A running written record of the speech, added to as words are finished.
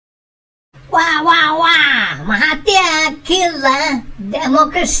Wow, wow, wow! Mahathir killed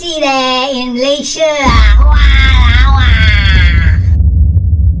democracy there in Malaysia. Wow, wow.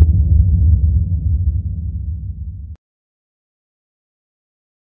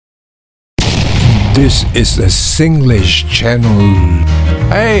 This is a Singlish channel.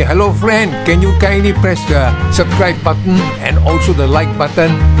 Hey, hello friend, can you kindly press the subscribe button and also the like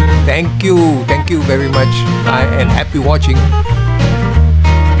button? Thank you very much, and happy watching.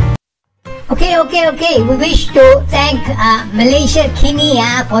 Okay. We wish to thank Malaysia Kini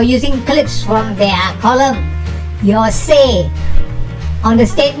for using clips from their column, Your Say, on the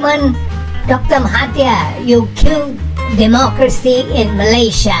statement, Dr. Mahathir, you killed democracy in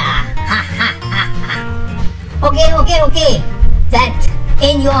Malaysia. Okay. That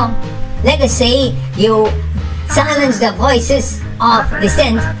in your legacy, you silence the voices of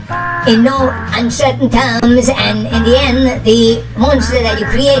dissent in no uncertain terms, and in the end, the monster that you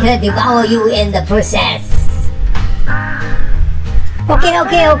created devour you in the process. Okay.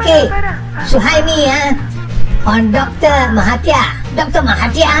 Suhaimi, on Dr. Mahathir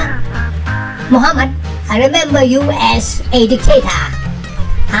Mohamad, I remember you as a dictator.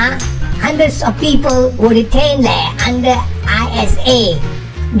 Hundreds of people were detained there under ISA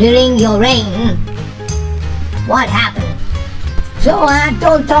during your reign. What happened? So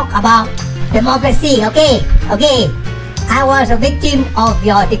don't talk about democracy, okay? I was a victim of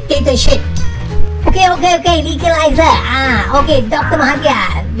your dictatorship. Okay, Equaliser. Okay, Dr.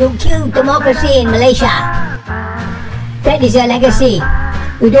 Mahathir, you killed democracy in Malaysia. That is your legacy.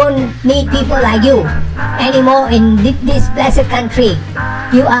 We don't need people like you anymore in this blessed country.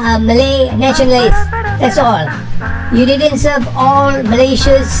 You are a Malay nationalist, that's all. You didn't serve all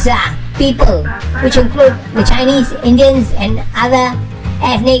Malaysia's people, which include the Chinese, Indians and other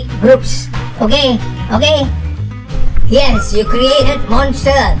ethnic groups. Okay? Yes, you created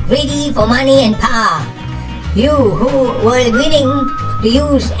monsters greedy for money and power. You who were willing to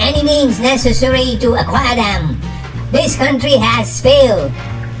use any means necessary to acquire them. This country has failed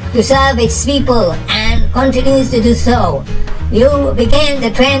to serve its people and continues to do so. You began the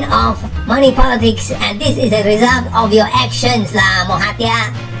trend of money politics, and this is a result of your actions,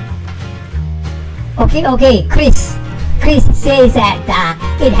 Mahathir. Okay. Chris says that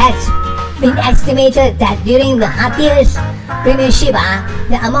it has been estimated that during Mahathir's premiership,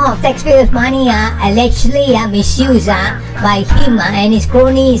 the amount of taxpayers' money allegedly misused by him and his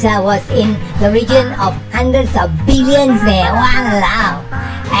cronies was in the region of hundreds of billions there. Wow!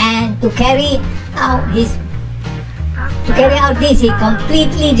 And to carry out this, he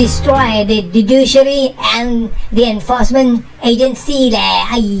completely destroyed the judiciary and the enforcement agency there.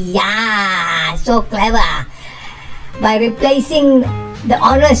 So clever. By replacing the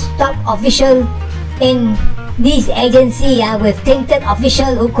honest top official in this agency with tainted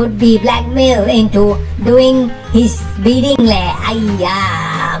official who could be blackmailed into doing his bidding there.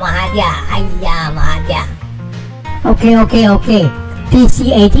 Mahathir. Okay.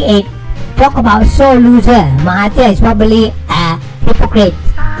 TC88. Talk about sore loser. Mahathir is probably a hypocrite.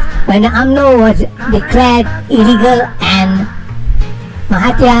 When the UMNO was declared illegal and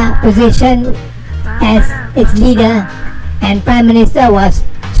Mahathir's position as its leader and Prime Minister was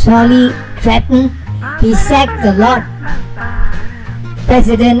sorely threatened, he sacked the Lord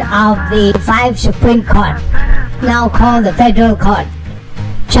President of the 5 Supreme Court, now called the Federal Court,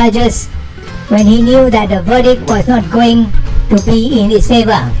 judges, when he knew that the verdict was not going to be in his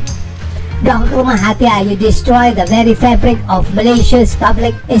favor. Dr. Mahathir, you destroy the very fabric of Malaysia's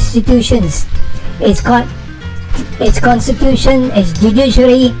public institutions, its constitution, its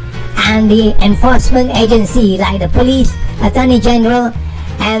judiciary, and the enforcement agency like the police, attorney general,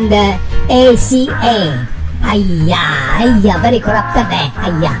 and the ACA. Very corrupted there.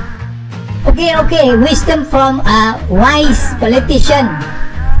 Okay. Wisdom from a wise politician.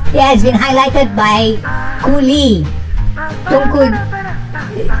 It has been highlighted by Kuli Tunku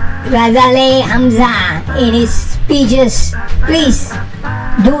Razale Hamza in his speeches. Please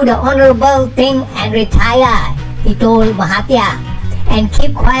do the honorable thing and retire, he told Mahathir, and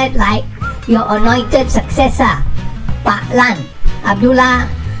keep quiet like your anointed successor, Pak Lan Abdullah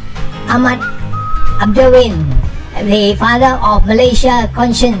Ahmad Abdawin, the father of Malaysia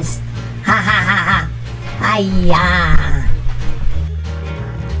conscience.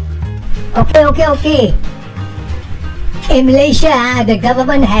 Okay. In Malaysia, the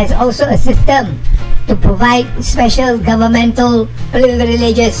government has also a system to provide special governmental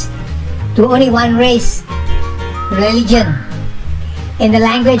privileges to only one race, religion. In the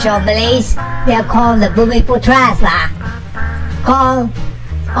language of Malays, they are called the Bumiputras. Call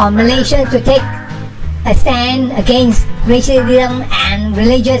on Malaysians to take a stand against racism and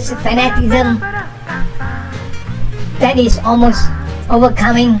religious fanaticism that is almost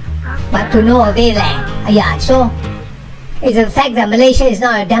overcoming, but to no avail. So it's a fact that Malaysia is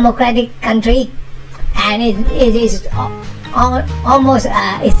not a democratic country, and it is almost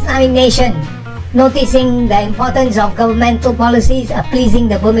an Islamic nation, noticing the importance of governmental policies pleasing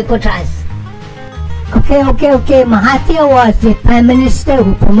the Bumiputras. Okay. Mahathir was the Prime Minister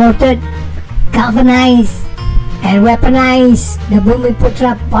who promoted, galvanized and weaponized the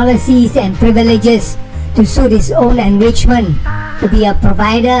Bumiputra policies and privileges to suit his own enrichment, to be a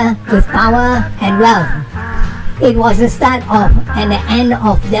provider with power and wealth. It was the start of and the end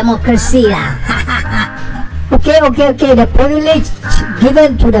of democracy. Okay. The privilege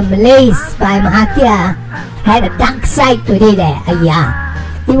given to the Malays by Mahathir had a dark side today there.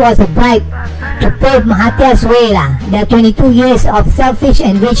 It was a bribe to pave Mahathir's way. The 22 years of selfish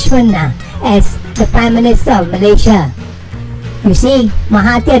enrichment as the Prime Minister of Malaysia. You see,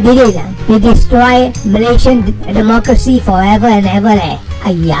 Mahathir did it. He destroyed Malaysian democracy forever and ever.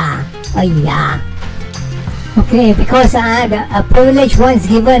 Okay, because a privilege once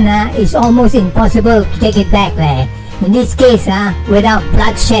given is almost impossible to take it back. In this case, without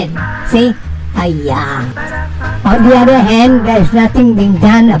bloodshed. See? On the other hand, there's nothing being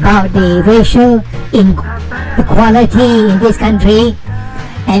done about the racial inequality in this country,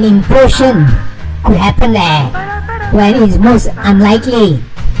 and implosion could happen there when it's most unlikely,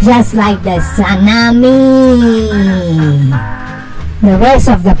 just like the tsunami. The rest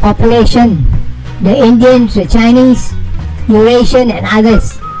of the population, the Indians, the Chinese, Eurasian and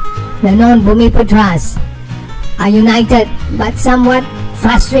others, the non-Bumiputras, are united but somewhat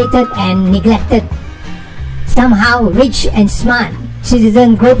frustrated and neglected. Somehow rich and smart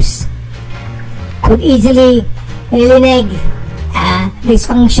citizen groups could easily eliminate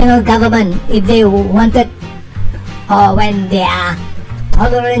dysfunctional government if they wanted, or when they are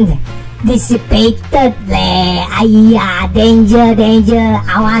tolerant dissipated. Danger,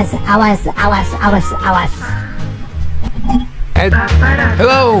 awas.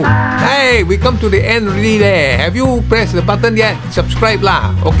 Hello! Hey, we come to the end already there. Have you pressed the button yet? Subscribe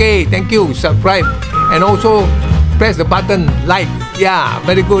lah. Okay, thank you. Subscribe. And also press the button like. Yeah,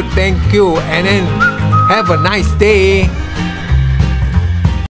 very good. Thank you. And then have a nice day.